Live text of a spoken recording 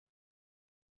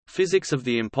Physics of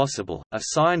the Impossible, a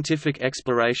scientific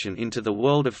exploration into the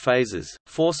world of phasors,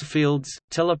 force fields,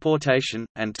 teleportation,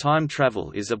 and time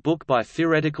travel is a book by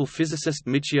theoretical physicist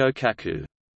Michio Kaku.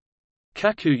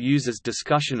 Kaku uses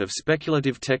discussion of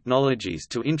speculative technologies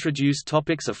to introduce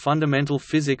topics of fundamental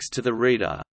physics to the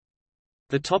reader.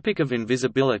 The topic of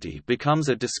invisibility becomes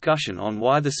a discussion on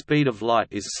why the speed of light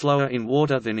is slower in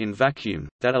water than in vacuum,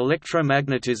 that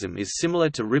electromagnetism is similar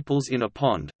to ripples in a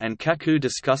pond, and Kaku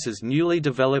discusses newly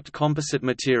developed composite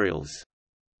materials.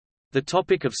 The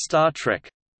topic of Star Trek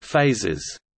phasors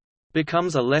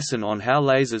becomes a lesson on how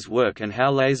lasers work and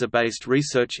how laser-based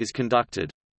research is conducted.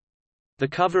 The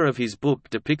cover of his book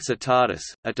depicts a TARDIS,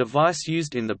 a device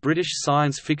used in the British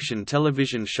science fiction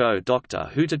television show Doctor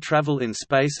Who to travel in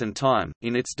space and time,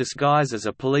 in its disguise as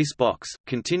a police box,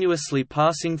 continuously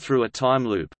passing through a time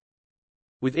loop.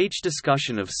 With each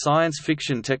discussion of science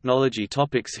fiction technology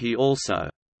topics, he also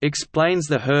explains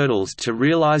the hurdles to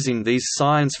realizing these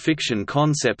science fiction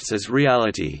concepts as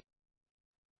reality.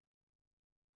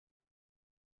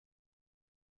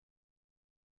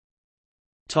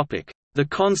 The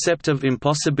concept of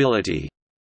impossibility.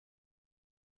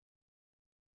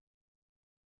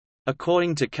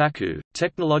 According to Kaku,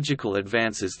 technological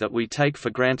advances that we take for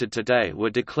granted today were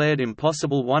declared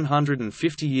impossible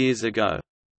 150 years ago.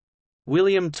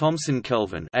 William Thomson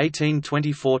Kelvin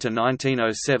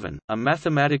 (1824–1907), a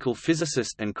mathematical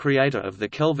physicist and creator of the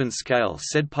Kelvin scale,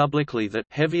 said publicly that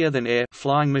heavier-than-air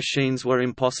flying machines were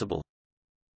impossible.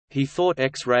 He thought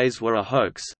X-rays were a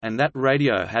hoax, and that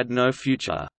radio had no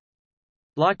future.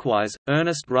 Likewise,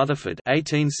 Ernest Rutherford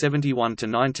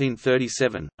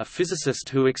 (1871–1937), a physicist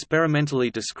who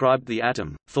experimentally described the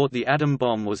atom, thought the atom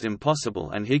bomb was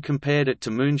impossible, and he compared it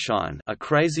to moonshine, a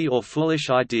crazy or foolish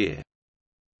idea.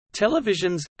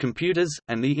 Televisions, computers,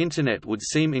 and the Internet would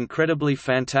seem incredibly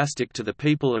fantastic to the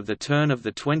people of the turn of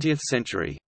the 20th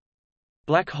century.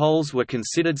 Black holes were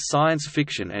considered science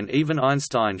fiction, and even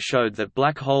Einstein showed that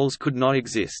black holes could not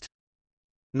exist.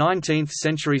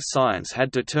 19th-century science had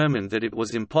determined that it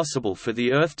was impossible for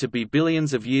the Earth to be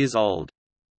billions of years old.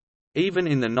 Even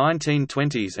in the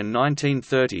 1920s and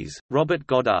 1930s, Robert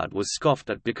Goddard was scoffed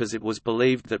at because it was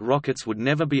believed that rockets would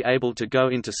never be able to go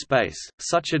into space.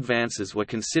 Such advances were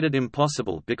considered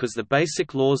impossible because the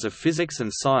basic laws of physics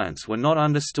and science were not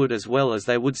understood as well as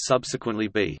they would subsequently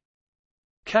be.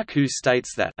 Kaku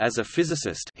states that, as a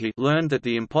physicist, he learned that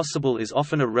the impossible is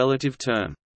often a relative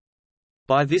term.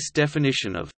 By this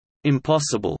definition of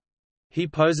impossible, he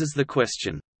poses the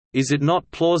question, is it not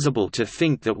plausible to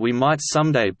think that we might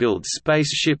someday build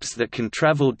spaceships that can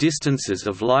travel distances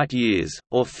of light years,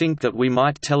 or think that we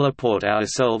might teleport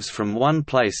ourselves from one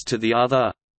place to the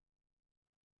other?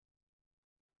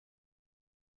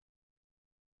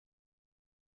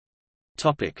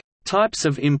 Types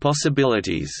of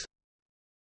impossibilities.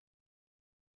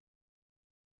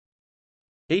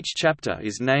 Each chapter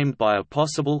is named by a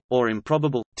possible, or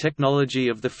improbable, technology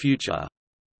of the future.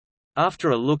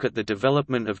 After a look at the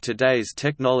development of today's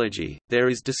technology, there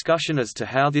is discussion as to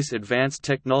how this advanced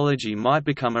technology might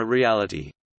become a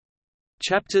reality.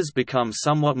 Chapters become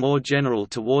somewhat more general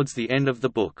towards the end of the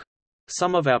book.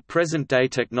 Some of our present-day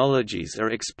technologies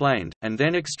are explained, and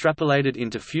then extrapolated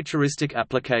into futuristic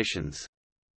applications.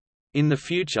 In the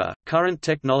future, current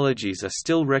technologies are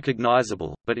still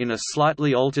recognizable, but in a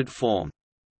slightly altered form.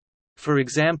 For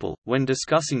example, when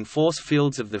discussing force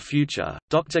fields of the future,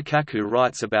 Dr. Kaku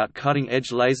writes about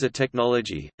cutting-edge laser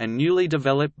technology, and newly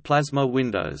developed plasma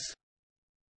windows.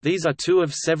 These are two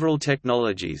of several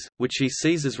technologies, which he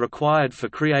sees as required for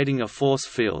creating a force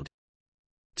field.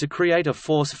 To create a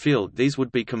force field, these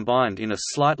would be combined in a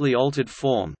slightly altered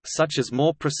form, such as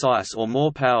more precise or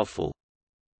more powerful.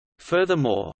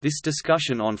 Furthermore, this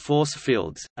discussion on force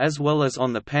fields, as well as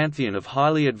on the pantheon of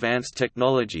highly advanced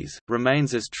technologies,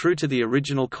 remains as true to the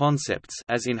original concepts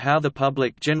as in how the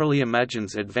public generally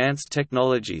imagines advanced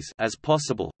technologies as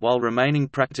possible, while remaining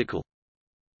practical.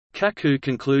 Kaku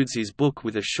concludes his book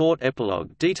with a short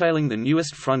epilogue detailing the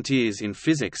newest frontiers in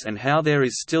physics and how there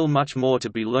is still much more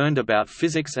to be learned about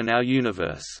physics and our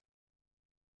universe.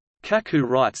 Kaku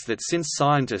writes that since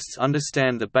scientists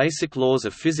understand the basic laws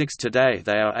of physics today,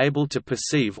 they are able to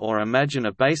perceive or imagine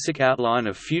a basic outline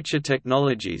of future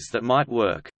technologies that might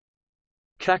work.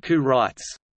 Kaku writes,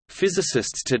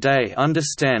 "Physicists today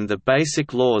understand the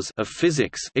basic laws of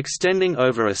physics extending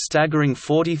over a staggering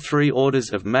 43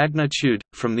 orders of magnitude,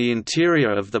 from the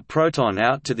interior of the proton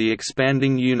out to the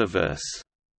expanding universe."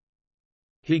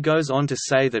 He goes on to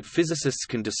say that physicists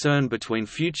can discern between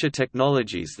future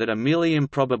technologies that are merely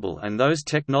improbable and those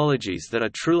technologies that are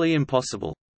truly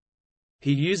impossible.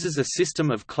 He uses a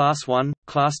system of Class 1,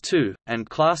 Class 2, and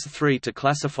Class 3 to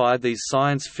classify these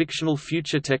science-fictional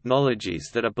future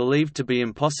technologies that are believed to be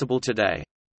impossible today.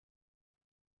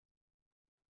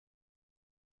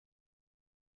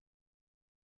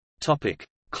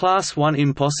 Class 1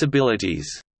 impossibilities.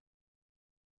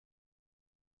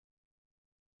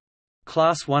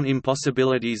 Class 1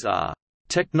 impossibilities are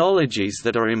technologies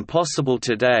that are impossible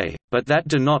today, but that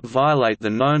do not violate the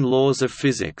known laws of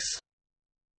physics.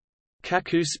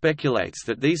 Kaku speculates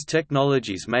that these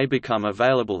technologies may become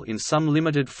available in some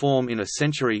limited form in a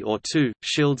century or two.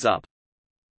 Shields up.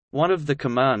 One of the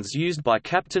commands used by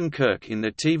Captain Kirk in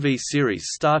the TV series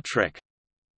Star Trek.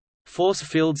 Force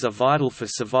fields are vital for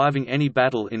surviving any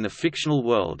battle in the fictional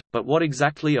world, but what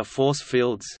exactly are force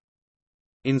fields?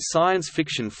 In science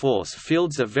fiction, force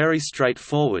fields are very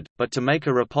straightforward, but to make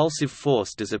a repulsive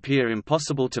force does appear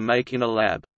impossible to make in a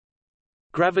lab.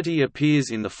 Gravity appears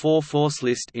in the 4-force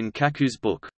list in Kaku's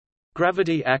book.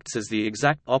 Gravity acts as the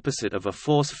exact opposite of a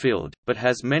force field, but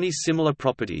has many similar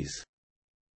properties.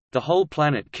 The whole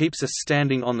planet keeps us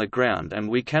standing on the ground and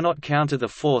we cannot counter the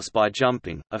force by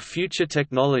jumping. A future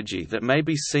technology that may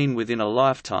be seen within a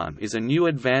lifetime is a new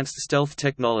advanced stealth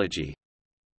technology.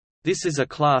 This is a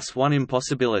Class 1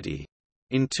 impossibility.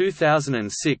 In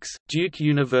 2006, Duke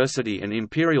University and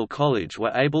Imperial College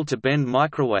were able to bend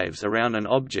microwaves around an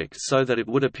object so that it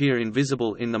would appear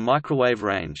invisible in the microwave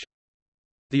range.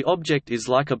 The object is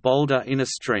like a boulder in a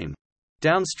stream.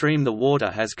 Downstream, the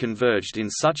water has converged in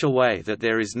such a way that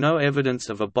there is no evidence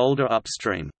of a boulder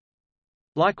upstream.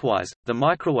 Likewise, the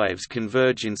microwaves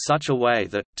converge in such a way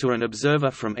that, to an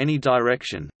observer from any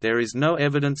direction, there is no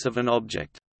evidence of an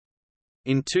object.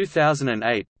 In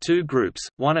 2008, two groups,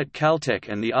 one at Caltech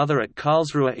and the other at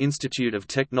Karlsruhe Institute of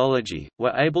Technology,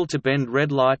 were able to bend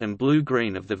red light and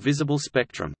blue-green of the visible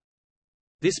spectrum.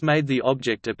 This made the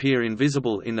object appear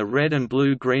invisible in the red and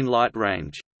blue-green light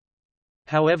range.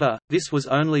 However, this was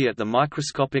only at the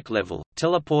microscopic level.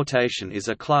 Teleportation is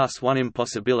a Class 1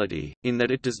 impossibility, in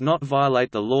that it does not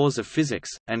violate the laws of physics,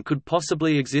 and could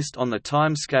possibly exist on the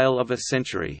time scale of a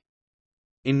century.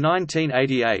 In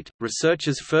 1988,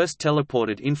 researchers first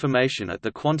teleported information at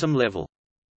the quantum level.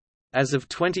 As of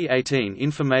 2018,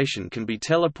 information can be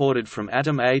teleported from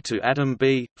atom A to atom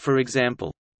B, for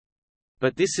example.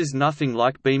 But this is nothing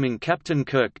like beaming Captain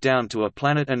Kirk down to a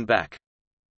planet and back.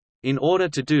 In order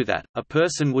to do that, a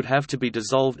person would have to be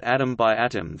dissolved atom by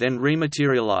atom, then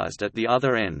rematerialized at the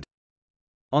other end.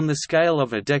 On the scale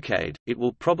of a decade, it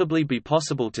will probably be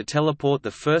possible to teleport the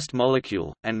first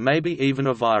molecule, and maybe even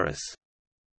a virus.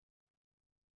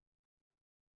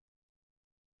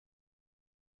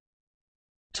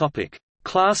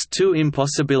 Class 2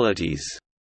 impossibilities.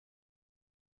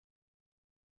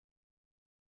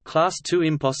 Class 2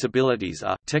 impossibilities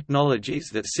are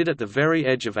technologies that sit at the very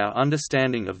edge of our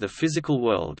understanding of the physical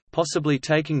world, possibly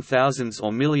taking thousands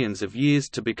or millions of years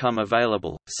to become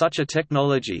available. Such a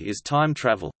technology is time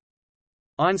travel.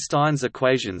 Einstein's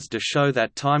equations do show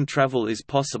that time travel is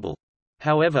possible.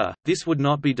 However, this would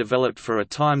not be developed for a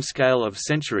time scale of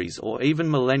centuries or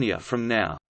even millennia from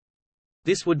now.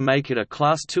 This would make it a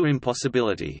Class 2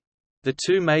 impossibility. The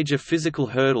two major physical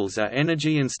hurdles are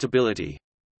energy and stability.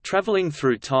 Traveling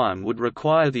through time would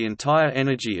require the entire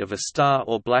energy of a star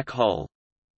or black hole.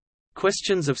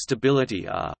 Questions of stability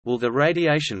are, will the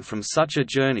radiation from such a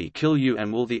journey kill you,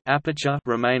 and will the aperture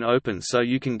remain open so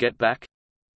you can get back?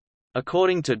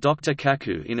 According to Dr.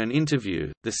 Kaku in an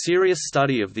interview, the serious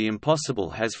study of the impossible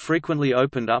has frequently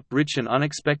opened up rich and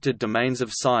unexpected domains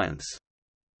of science.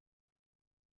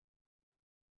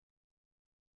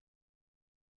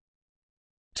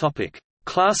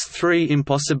 Class 3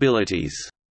 impossibilities.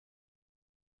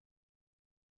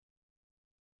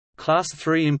 Class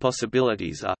 3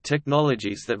 impossibilities are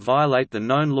technologies that violate the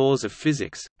known laws of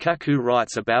physics. Kaku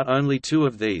writes about only two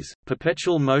of these: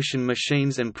 perpetual motion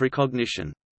machines and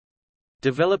precognition.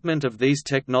 Development of these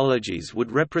technologies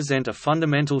would represent a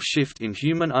fundamental shift in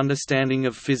human understanding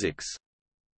of physics.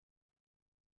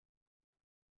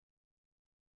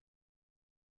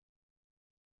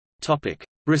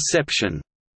 Reception.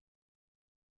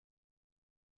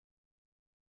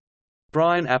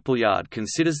 Brian Appleyard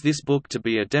considers this book to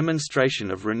be a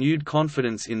demonstration of renewed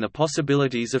confidence in the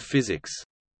possibilities of physics.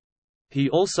 He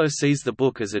also sees the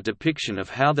book as a depiction of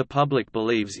how the public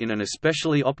believes in an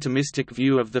especially optimistic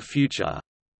view of the future.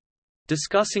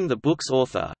 Discussing the book's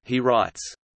author, he writes,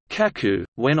 "Kaku,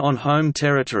 when on home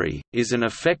territory, is an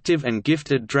effective and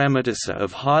gifted dramatizer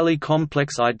of highly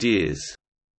complex ideas.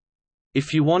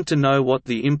 If you want to know what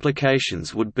the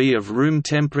implications would be of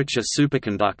room-temperature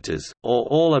superconductors, or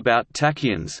all about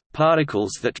tachyons,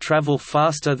 particles that travel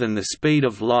faster than the speed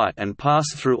of light and pass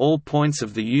through all points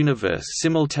of the universe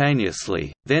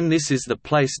simultaneously, then this is the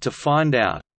place to find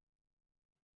out.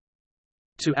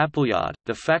 To Appleyard,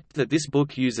 the fact that this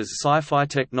book uses sci-fi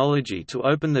technology to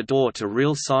open the door to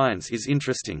real science is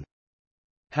interesting.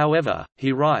 However,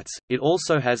 he writes, it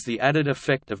also has the added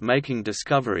effect of making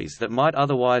discoveries that might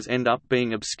otherwise end up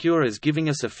being obscure as giving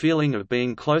us a feeling of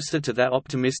being closer to that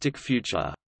optimistic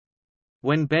future.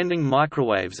 When bending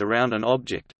microwaves around an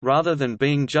object, rather than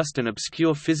being just an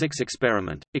obscure physics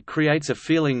experiment, it creates a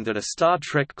feeling that a Star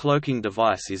Trek cloaking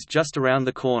device is just around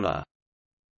the corner.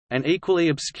 An equally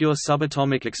obscure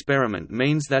subatomic experiment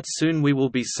means that soon we will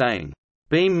be saying,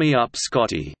 "Beam me up,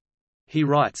 Scotty." He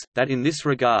writes, that in this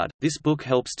regard, this book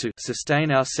helps to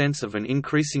sustain our sense of an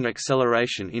increasing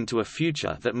acceleration into a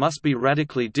future that must be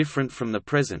radically different from the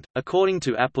present. According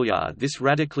to Appleyard, this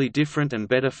radically different and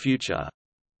better future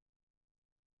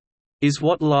is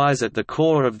what lies at the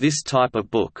core of this type of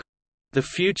book. The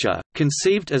future,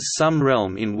 conceived as some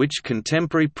realm in which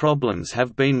contemporary problems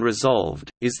have been resolved,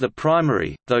 is the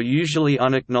primary, though usually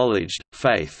unacknowledged,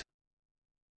 faith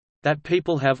that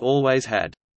people have always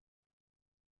had.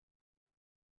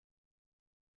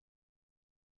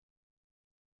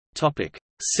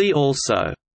 See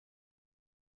also: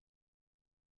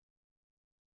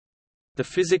 The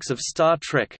Physics of Star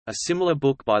Trek, a similar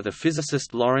book by the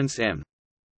physicist Lawrence M.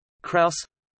 Krauss.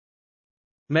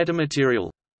 Metamaterial.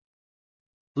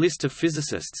 List of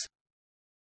physicists.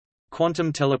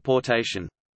 Quantum teleportation.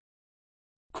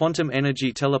 Quantum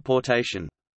energy teleportation.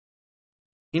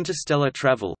 Interstellar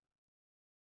travel.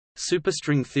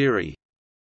 Superstring theory.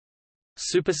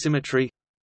 Supersymmetry.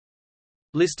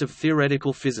 List of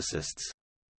theoretical physicists.